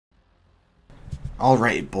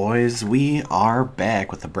Alright boys, we are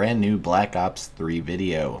back with a brand new Black Ops 3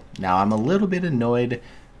 video. Now I'm a little bit annoyed.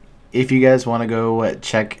 If you guys want to go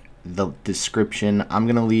check the description, I'm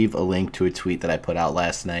going to leave a link to a tweet that I put out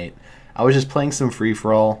last night. I was just playing some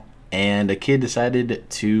free-for-all and a kid decided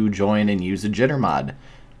to join and use a jitter mod.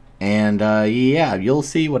 And yeah, you'll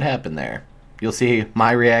see what happened there. You'll see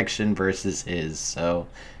my reaction versus his, so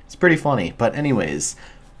it's pretty funny. But anyways,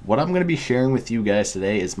 what I'm going to be sharing with you guys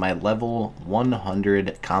today is my level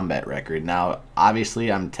 100 combat record. Now,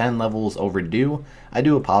 obviously, I'm 10 levels overdue. I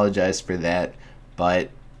do apologize for that, but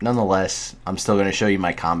nonetheless, I'm still going to show you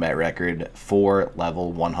my combat record for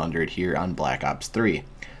level 100 here on Black Ops 3.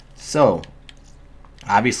 So,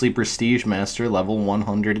 obviously, Prestige Master level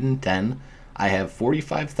 110. I have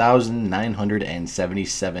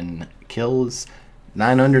 45,977 kills,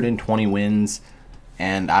 920 wins,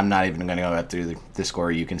 and I'm not even going to go through the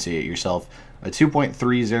score. You can see it yourself. A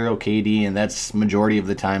 2.30 KD, and that's majority of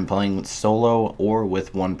the time playing solo or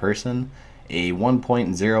with one person. A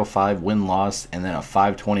 1.05 win-loss, and then a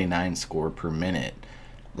 529 score per minute.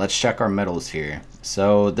 Let's check our medals here.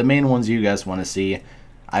 So the main ones you guys want to see,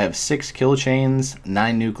 I have 6 kill chains,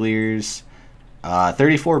 9 nuclears,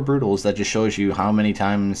 34 brutals. That just shows you how many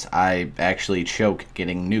times I actually choke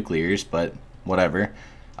getting nuclears, but whatever.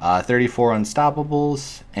 34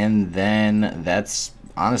 unstoppables, and then that's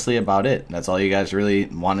honestly about it. That's all you guys really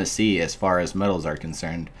want to see as far as medals are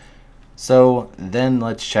concerned. So then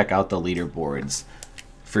let's check out the leaderboards.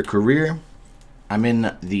 For career, I'm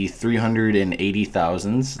in the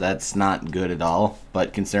 380,000s. That's not good at all,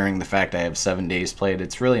 but considering the fact I have 7 days played,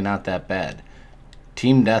 it's really not that bad.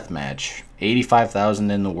 Team deathmatch, 85,000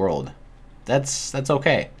 in the world. That's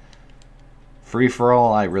okay.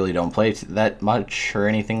 Free-for-all, I really don't play that much or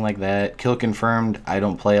anything like that. Kill confirmed, I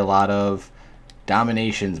don't play a lot of.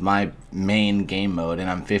 Domination's my main game mode, and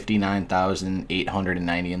I'm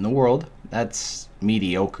 59,890 in the world. That's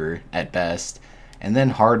mediocre at best. And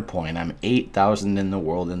then hardpoint, I'm 8,000 in the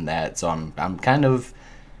world in that, so I'm kind of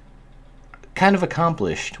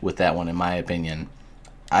accomplished with that one in my opinion.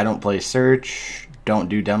 I don't play search, don't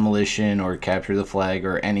do demolition or capture the flag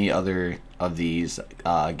or any other of these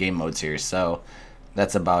game modes here, so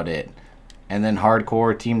that's about it. And then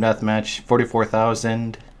hardcore team deathmatch,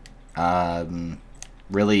 44,000.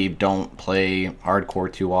 Really don't play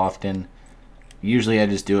hardcore too often. Usually I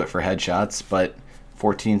just do it for headshots, but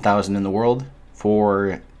 14,000 in the world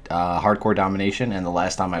for hardcore domination, and the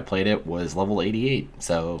last time I played it was level 88,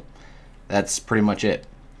 so that's pretty much it.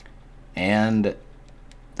 And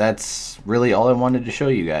that's really all I wanted to show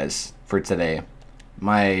you guys for today.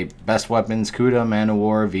 My best weapons, Kuda, Man of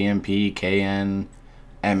War, VMP, KN,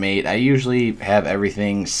 M8. I usually have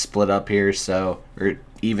everything split up here, so, or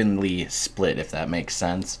evenly split if that makes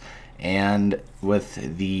sense. And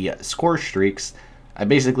with the score streaks, I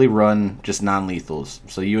basically run just non-lethals.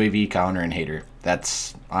 So UAV, counter, and hater.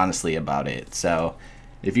 That's honestly about it. So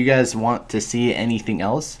if you guys want to see anything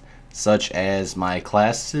else, such as my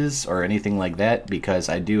classes or anything like that, because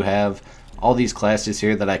I do have all these classes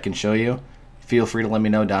here that I can show you, feel free to let me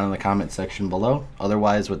know down in the comment section below.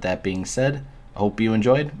 Otherwise, with that being said, I hope you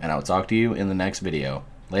enjoyed, and I'll talk to you in the next video.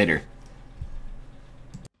 Later.